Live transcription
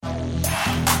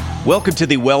Welcome to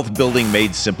the Wealth Building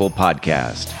Made Simple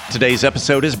podcast. Today's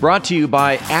episode is brought to you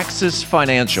by Axis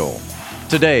Financial.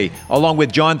 Today, along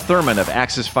with John Thurman of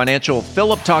Axis Financial,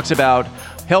 Philip talks about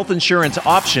health insurance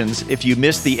options if you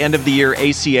miss the end of the year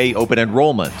ACA open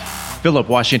enrollment. Philip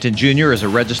Washington Jr. is a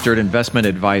registered investment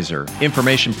advisor.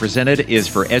 Information presented is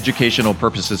for educational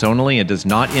purposes only and does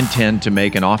not intend to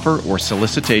make an offer or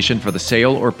solicitation for the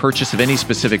sale or purchase of any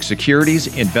specific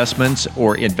securities, investments,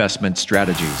 or investment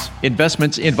strategies.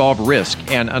 Investments involve risk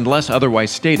and, unless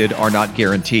otherwise stated, are not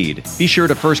guaranteed. Be sure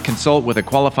to first consult with a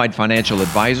qualified financial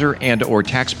advisor and/or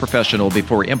tax professional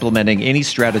before implementing any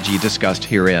strategy discussed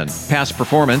herein. Past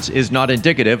performance is not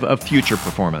indicative of future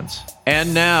performance.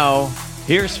 And now,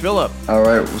 here's Philip. All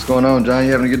right, what's going on, John?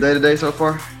 You having a good day today so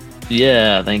far?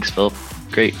 Yeah, thanks, Philip.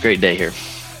 Great day here.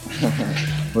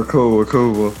 We're cool.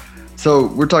 Well, so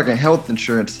we're talking health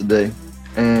insurance today,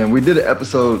 and we did an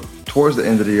episode towards the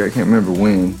end of the year. I can't remember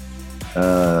when.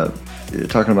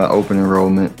 Talking about open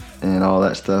enrollment and all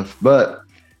that stuff. But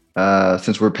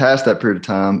since we're past that period of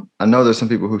time, I know there's some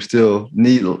people who still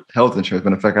need health insurance.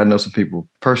 But in fact, I know some people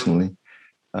personally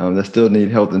that still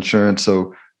need health insurance.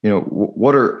 So,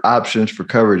 what are options for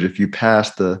coverage if you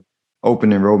pass the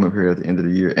open enrollment period at the end of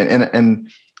the year?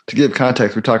 And to give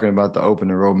context, we're talking about the open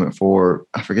enrollment for,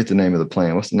 I forget the name of the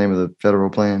plan. What's the name of the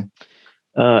federal plan?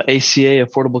 ACA,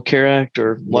 Affordable Care Act,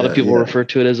 or a lot of people refer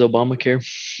to it as Obamacare.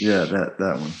 Yeah,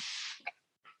 that one.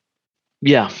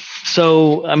 Yeah.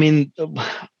 So,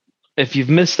 if you've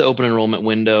missed the open enrollment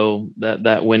window,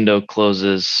 that window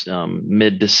closes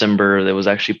mid-December. That was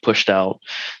actually pushed out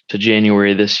to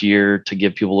January this year to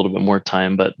give people a little bit more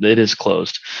time, but it is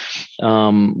closed.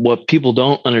 What people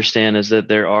don't understand is that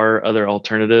there are other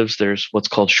alternatives. There's what's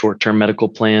called short-term medical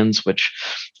plans, which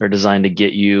are designed to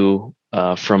get you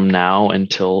from now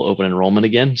until open enrollment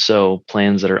again. So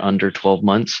plans that are under 12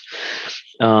 months.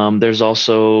 There's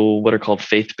also what are called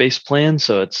faith-based plans.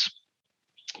 So it's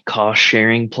cost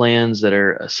sharing plans that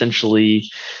are essentially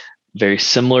very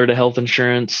similar to health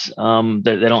insurance. They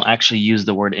don't actually use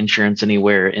the word insurance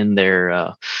anywhere in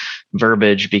their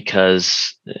verbiage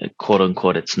because, quote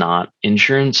unquote, it's not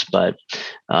insurance. But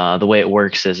the way it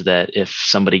works is that if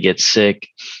somebody gets sick,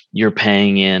 you're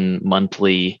paying in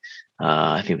monthly.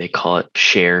 I think they call it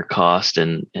share cost,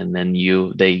 and then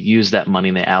they use that money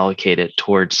and they allocate it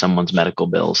towards someone's medical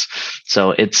bills.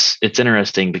 So it's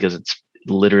interesting because it's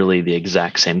literally the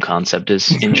exact same concept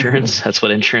as insurance. That's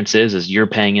what insurance is you're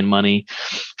paying in money,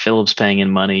 Philip's paying in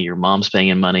money, your mom's paying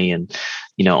in money, and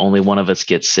only one of us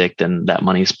gets sick, then that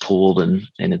money's pooled and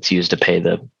it's used to pay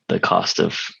the cost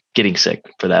of getting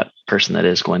sick for that person that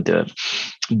is going through it.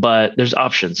 But there's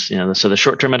options, so the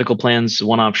short-term medical plan's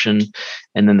one option,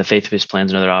 and then the faith-based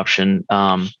plan's another option.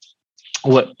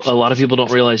 What a lot of people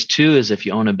don't realize too is if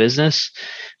you own a business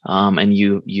and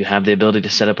you have the ability to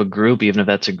set up a group, even if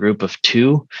that's a group of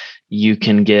 2, you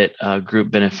can get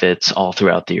group benefits all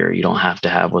throughout the year. You don't have to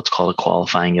have what's called a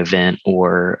qualifying event,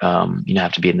 or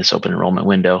have to be in this open enrollment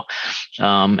window.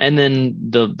 And then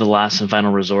the last and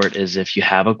final resort is if you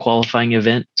have a qualifying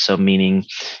event. So meaning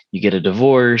you get a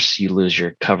divorce, you lose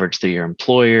your coverage through your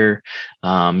employer,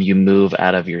 you move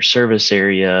out of your service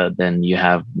area, then you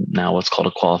have now what's called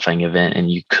a qualifying event,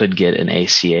 and you could get an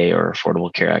ACA or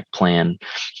Affordable Care Act plan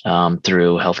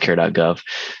through healthcare.gov.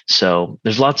 So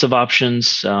there's lots of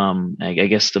options. I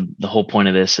guess the whole point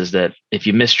of this is that if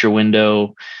you missed your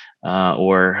window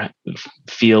or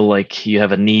feel like you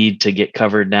have a need to get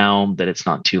covered now, that it's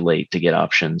not too late to get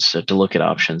options, so to look at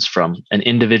options from an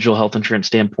individual health insurance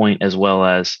standpoint as well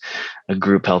as a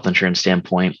group health insurance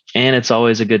standpoint. And it's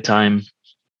always a good time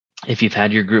if you've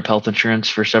had your group health insurance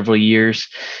for several years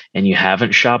and you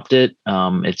haven't shopped it,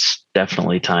 it's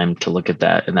definitely time to look at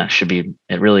that. And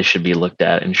it really should be looked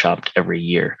at and shopped every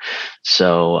year.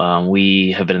 So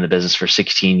we have been in the business for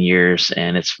 16 years,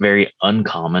 and it's very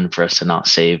uncommon for us to not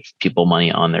save people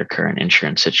money on their current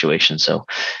insurance situation. So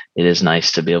it is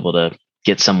nice to be able to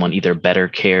get someone either better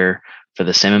care for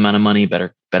the same amount of money,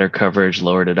 better coverage,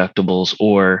 lower deductibles,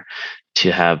 or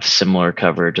to have similar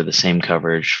coverage or the same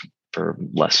coverage for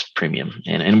less premium.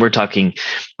 And we're talking,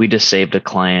 we just saved a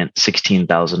client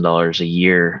 $16,000 a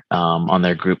year on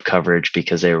their group coverage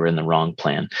because they were in the wrong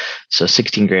plan. So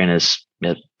 $16,000 is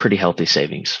a pretty healthy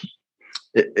savings.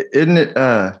 Isn't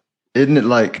it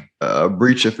like a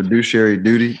breach of fiduciary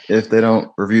duty if they don't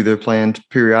review their plan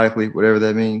periodically, whatever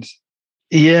that means?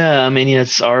 Yeah,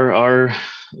 it's our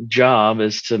job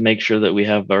is to make sure that we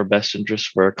have our best interests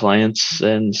for our clients,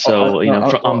 and so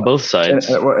on both sides.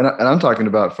 And I'm talking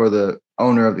about for the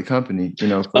owner of the company,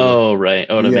 right.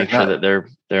 To make sure that they're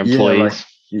employees,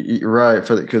 right?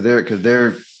 Because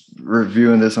they're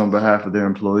reviewing this on behalf of their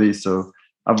employees. So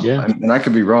And I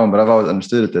could be wrong, but I've always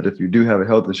understood it that if you do have a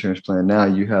health insurance plan now,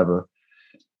 you have a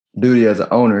duty as an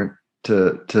owner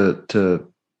to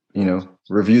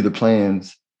review the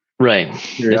plans. Right.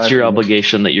 It's your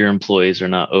obligation that your employees are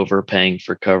not overpaying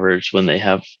for coverage when they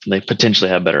potentially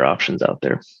have better options out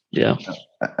there. Yeah.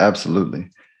 Absolutely.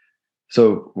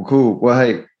 So cool. Well,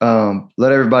 hey,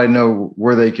 let everybody know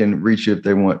where they can reach you if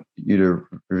they want you to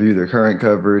review their current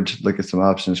coverage, look at some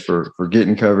options for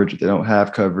getting coverage if they don't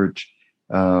have coverage.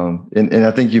 And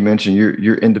I think you mentioned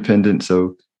you're independent.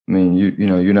 So, I mean,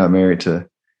 you're not married to,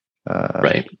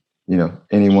 right.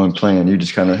 Any one plan. You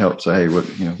just kind of help say, hey,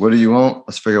 what do you want?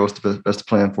 Let's figure out what's the best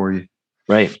plan for you.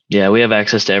 Right. Yeah. We have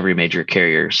access to every major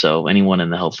carrier. So anyone in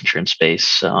the health insurance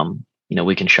space,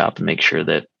 we can shop and make sure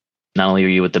that not only are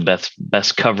you with the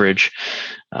best coverage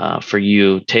for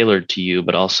you, tailored to you,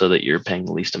 but also that you're paying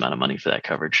the least amount of money for that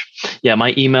coverage. Yeah.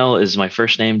 My email is my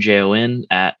first name, JON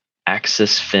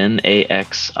 @AXISFIN,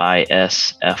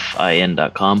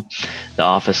 AXISFIN.com. The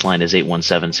office line is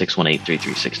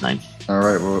 817-618-3369. All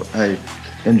right. Well, hey,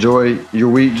 enjoy your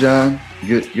week, John.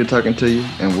 Good talking to you,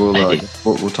 and we'll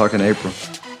talk in April.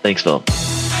 Thanks, Philip.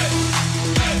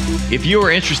 If you are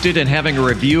interested in having a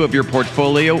review of your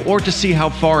portfolio or to see how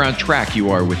far on track you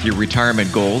are with your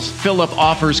retirement goals, Philip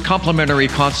offers complimentary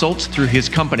consults through his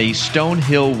company,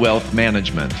 Stonehill Wealth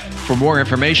Management. For more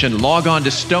information, log on to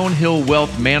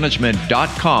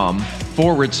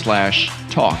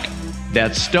stonehillwealthmanagement.com/talk.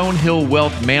 That's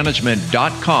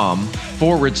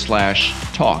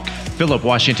stonehillwealthmanagement.com/talk. Philip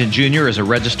Washington Jr. is a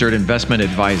registered investment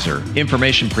advisor.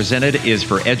 Information presented is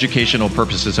for educational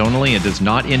purposes only and does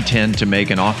not intend to make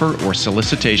an offer or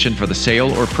solicitation for the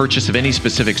sale or purchase of any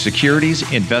specific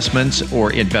securities, investments,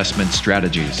 or investment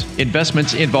strategies.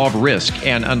 Investments involve risk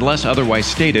and, unless otherwise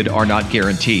stated, are not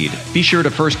guaranteed. Be sure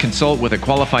to first consult with a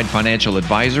qualified financial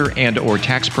advisor and/or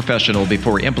tax professional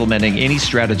before implementing any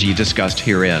strategy discussed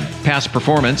herein. Past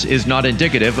performance is not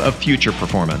indicative of future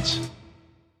performance.